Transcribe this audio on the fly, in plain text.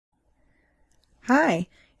Hi,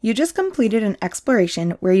 you just completed an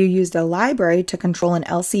exploration where you used a library to control an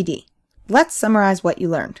LCD. Let's summarize what you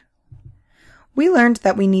learned. We learned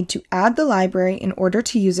that we need to add the library in order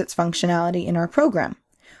to use its functionality in our program.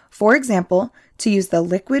 For example, to use the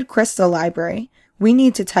liquid crystal library, we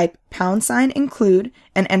need to type #include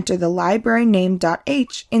and enter the library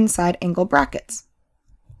name.h inside angle brackets.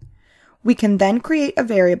 We can then create a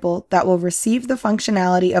variable that will receive the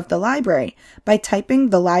functionality of the library by typing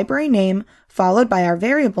the library name followed by our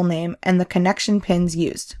variable name and the connection pins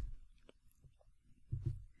used.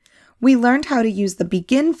 We learned how to use the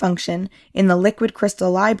begin function in the liquid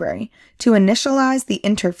crystal library to initialize the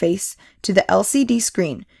interface to the LCD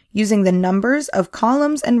screen using the numbers of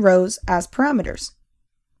columns and rows as parameters.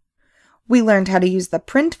 We learned how to use the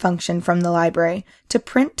print function from the library to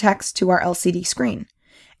print text to our LCD screen.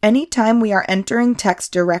 Anytime we are entering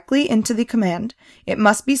text directly into the command, it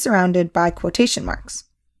must be surrounded by quotation marks.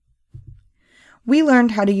 We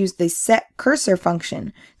learned how to use the setCursor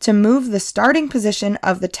function to move the starting position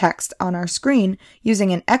of the text on our screen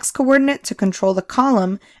using an X coordinate to control the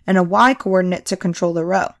column and a Y coordinate to control the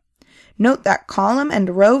row. Note that column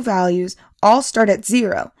and row values all start at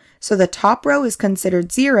 0, so the top row is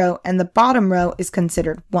considered 0 and the bottom row is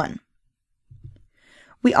considered 1.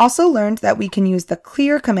 We also learned that we can use the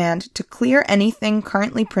clear command to clear anything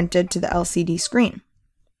currently printed to the LCD screen.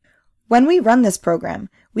 When we run this program,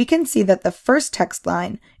 we can see that the first text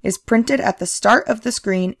line is printed at the start of the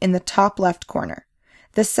screen in the top left corner.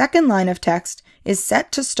 The second line of text is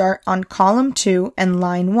set to start on column 2 and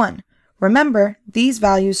line 1. Remember, these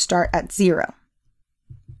values start at 0.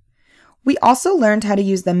 We also learned how to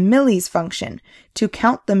use the millis function to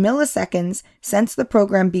count the milliseconds since the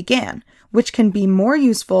program began, which can be more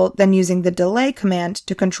useful than using the delay command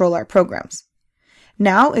to control our programs.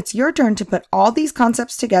 Now it's your turn to put all these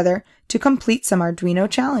concepts together to complete some Arduino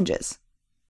challenges.